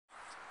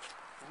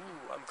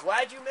Ooh, I'm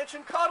glad you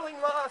mentioned codling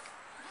moth.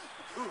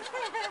 Ooh,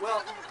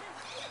 well,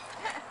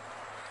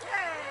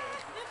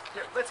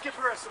 here, let's give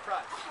her a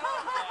surprise.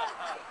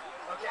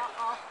 Okay.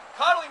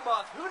 Codling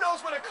moth. Who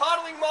knows what a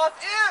codling moth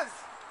is?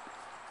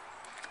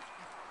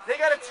 They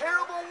got a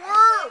terrible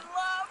worm.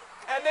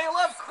 And they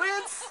love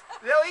quince.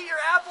 They'll eat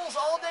your apples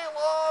all day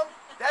long.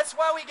 That's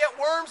why we get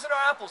worms in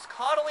our apples.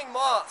 Codling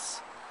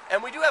moths.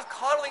 And we do have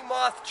codling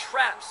moth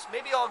traps.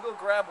 Maybe I'll go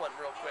grab one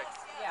real quick.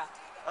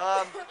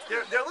 Yeah.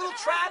 They're little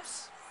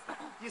traps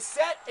you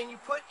set and you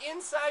put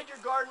inside your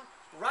garden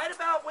right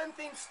about when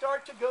things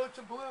start to go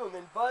to bloom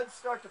and buds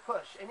start to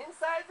push. And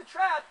inside the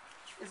trap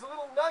is a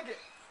little nugget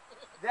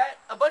that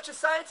a bunch of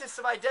scientists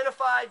have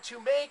identified to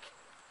make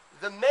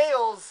the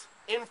males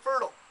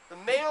infertile. The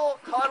male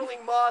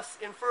codling moths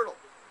infertile.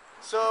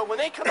 So when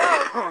they come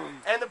out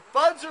and the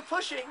buds are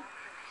pushing,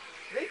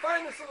 they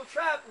find this little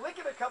trap, lick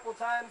it a couple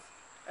times,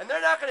 and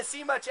they're not going to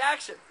see much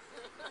action.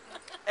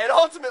 And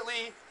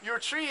ultimately, your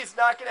tree is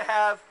not going to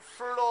have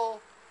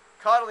fertile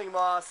codling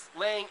moths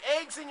laying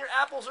eggs in your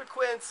apples or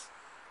quince,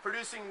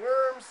 producing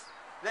worms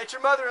that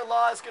your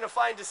mother-in-law is going to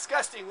find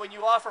disgusting when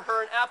you offer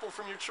her an apple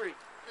from your tree.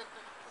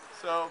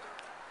 So,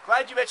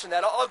 glad you mentioned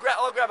that. I'll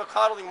grab a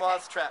codling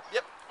moth trap.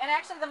 Yep. And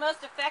actually the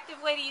most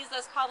effective way to use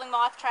those codling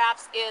moth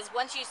traps is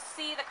once you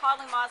see the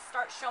codling moths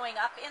start showing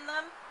up in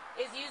them,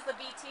 is use the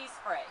BT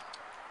spray.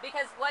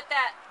 Because what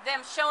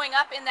them showing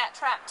up in that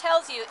trap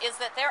tells you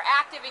is that they're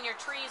active in your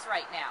trees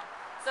right now.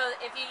 So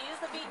if you use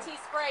the BT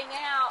spray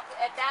now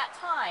at that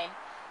time,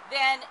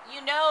 then you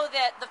know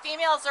that the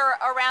females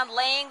are around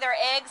laying their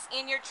eggs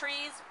in your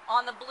trees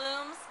on the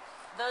blooms.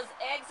 Those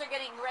eggs are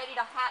getting ready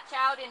to hatch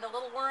out into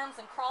little worms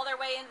and crawl their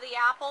way into the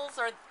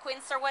apples or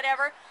quince or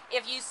whatever.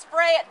 If you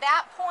spray at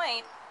that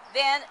point,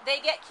 then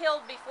they get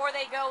killed before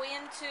they go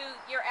into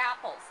your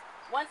apples.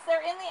 Once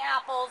they're in the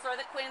apples or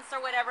the quince or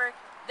whatever,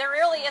 there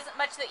really isn't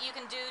much that you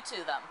can do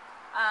to them.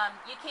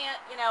 You can't,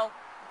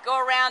 go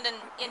around and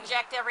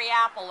inject every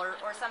apple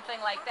or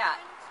something like that.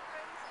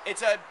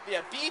 It's a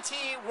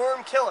BT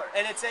worm killer,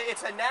 and it's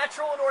a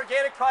natural and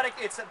organic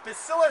product. It's a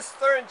Bacillus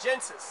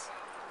thuringiensis.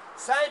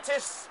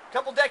 Scientists a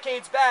couple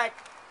decades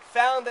back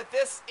found that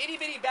this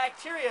itty-bitty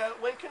bacteria,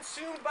 when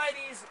consumed by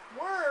these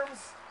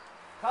worms,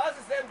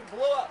 causes them to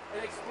blow up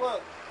and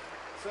explode.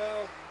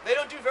 So they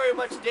don't do very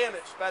much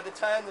damage by the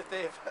time that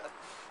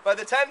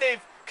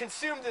they've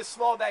consumed this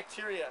small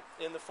bacteria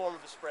in the form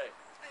of a spray.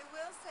 I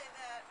will say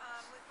that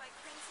with my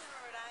quince in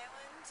Rhode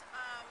Island,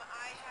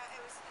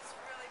 it's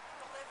really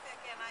prolific,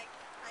 and I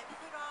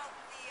put all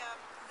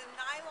the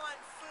nylon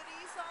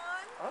footies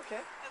on.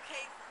 Okay.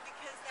 Okay,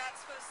 because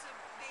that's supposed to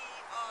be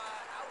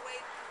a way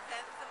to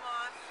prevent the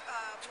moth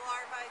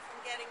larvae from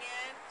getting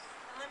in.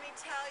 And let me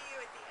tell you,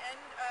 at the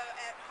end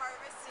at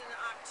harvest in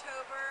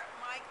October,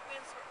 my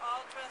quince were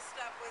all dressed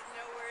up with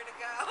nowhere to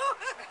go.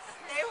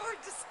 They were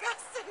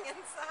disgusting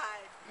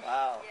inside.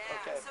 Wow. Yeah.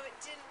 Okay. So it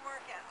didn't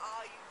work at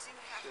all. You do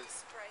have to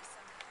spray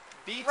some.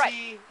 BT.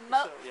 Right.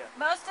 Yeah.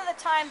 Most of the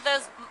time,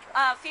 those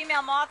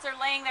female moths are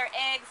laying their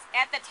eggs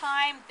at the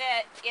time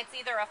that it's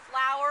either a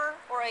flower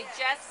or a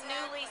just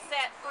newly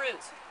set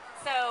fruit.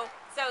 So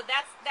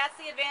that's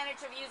the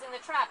advantage of using the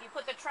trap. You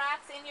put the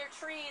traps in your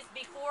trees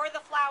before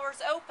the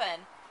flowers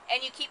open, and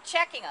you keep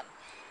checking them.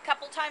 A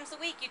couple times a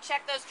week, you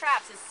check those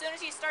traps. As soon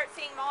as you start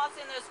seeing moths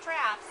in those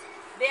traps,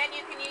 then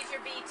you can use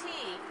your BT,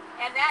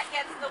 and that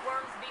gets the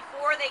worms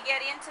before they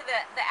get into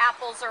the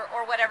apples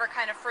or whatever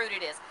kind of fruit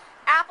it is.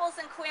 Apples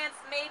and quince,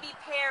 maybe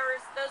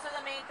pears, those are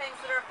the main things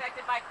that are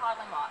affected by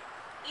codling moth.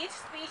 Each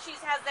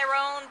species has their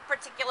own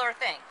particular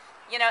thing.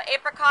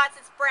 Apricots,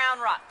 it's brown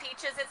rot.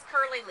 Peaches, it's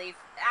curly leaf.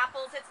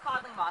 Apples, it's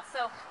codling moth.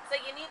 So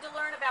you need to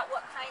learn about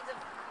what kinds of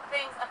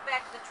things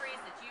affect the trees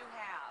that you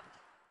have.